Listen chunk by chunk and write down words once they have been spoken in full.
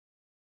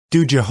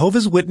Do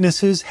Jehovah's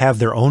Witnesses have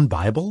their own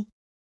Bible?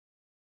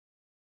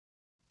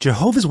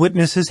 Jehovah's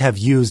Witnesses have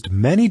used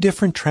many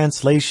different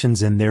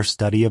translations in their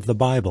study of the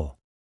Bible.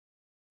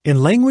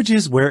 In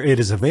languages where it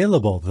is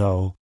available,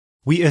 though,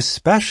 we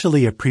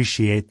especially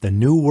appreciate the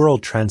New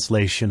World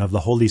Translation of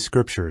the Holy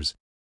Scriptures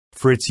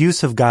for its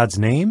use of God's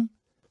name,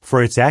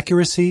 for its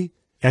accuracy,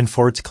 and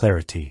for its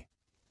clarity.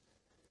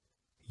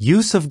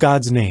 Use of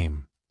God's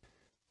name.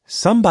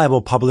 Some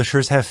Bible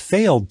publishers have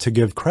failed to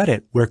give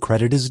credit where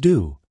credit is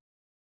due.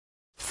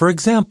 For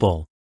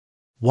example,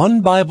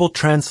 one Bible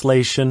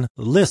translation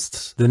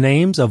lists the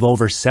names of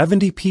over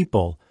 70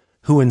 people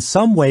who in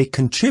some way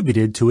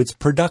contributed to its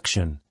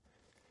production.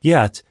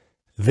 Yet,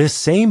 this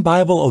same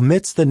Bible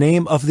omits the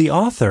name of the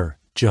author,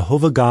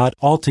 Jehovah God,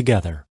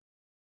 altogether.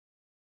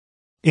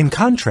 In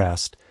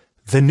contrast,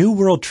 the New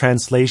World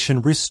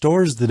Translation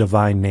restores the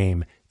divine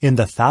name in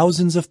the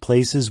thousands of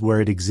places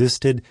where it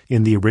existed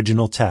in the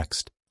original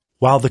text,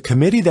 while the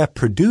committee that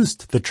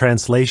produced the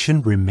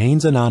translation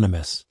remains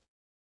anonymous.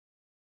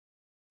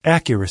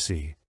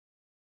 Accuracy.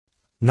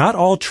 Not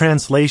all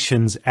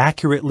translations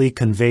accurately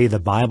convey the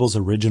Bible's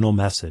original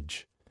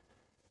message.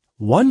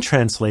 One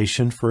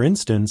translation, for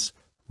instance,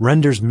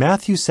 renders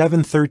Matthew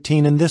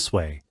 7:13 in this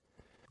way: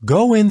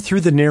 "Go in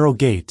through the narrow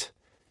gate,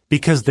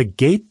 because the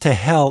gate to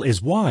hell is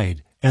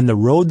wide, and the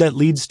road that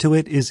leads to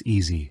it is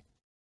easy."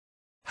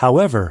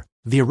 However,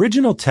 the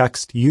original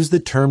text used the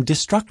term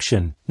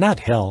destruction, not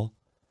hell.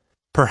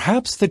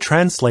 Perhaps the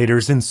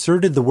translators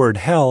inserted the word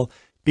hell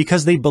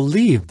because they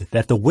believed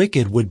that the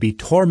wicked would be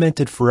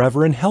tormented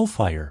forever in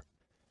hellfire.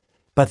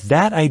 But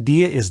that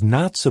idea is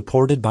not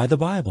supported by the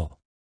Bible.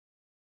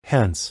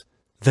 Hence,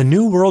 the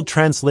New World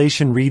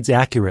Translation reads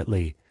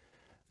accurately,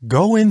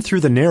 "Go in through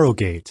the narrow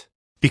gate,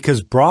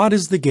 because broad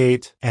is the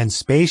gate and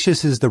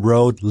spacious is the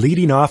road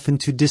leading off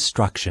into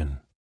destruction."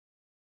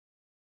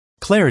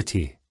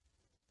 Clarity.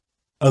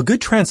 A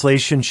good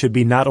translation should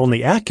be not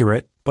only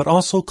accurate, but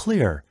also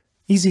clear,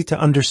 easy to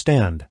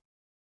understand.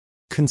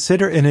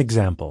 Consider an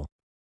example.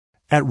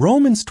 At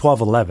Romans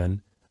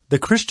 12:11, the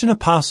Christian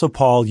apostle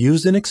Paul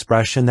used an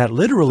expression that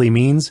literally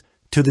means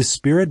 "to the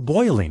spirit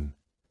boiling."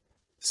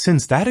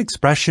 Since that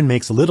expression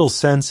makes little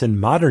sense in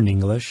modern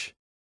English,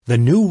 the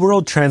New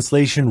World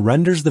Translation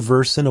renders the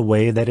verse in a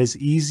way that is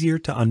easier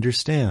to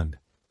understand.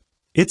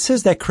 It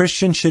says that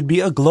Christians should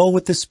be aglow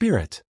with the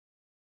Spirit.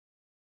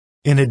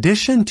 In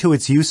addition to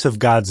its use of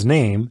God's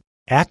name,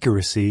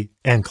 accuracy,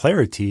 and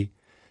clarity,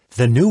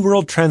 the New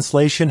World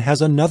Translation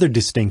has another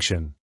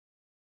distinction.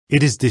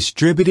 It is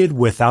distributed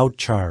without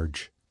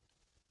charge.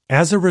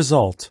 As a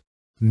result,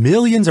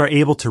 millions are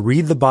able to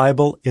read the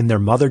Bible in their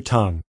mother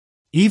tongue,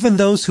 even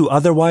those who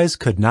otherwise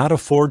could not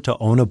afford to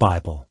own a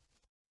Bible.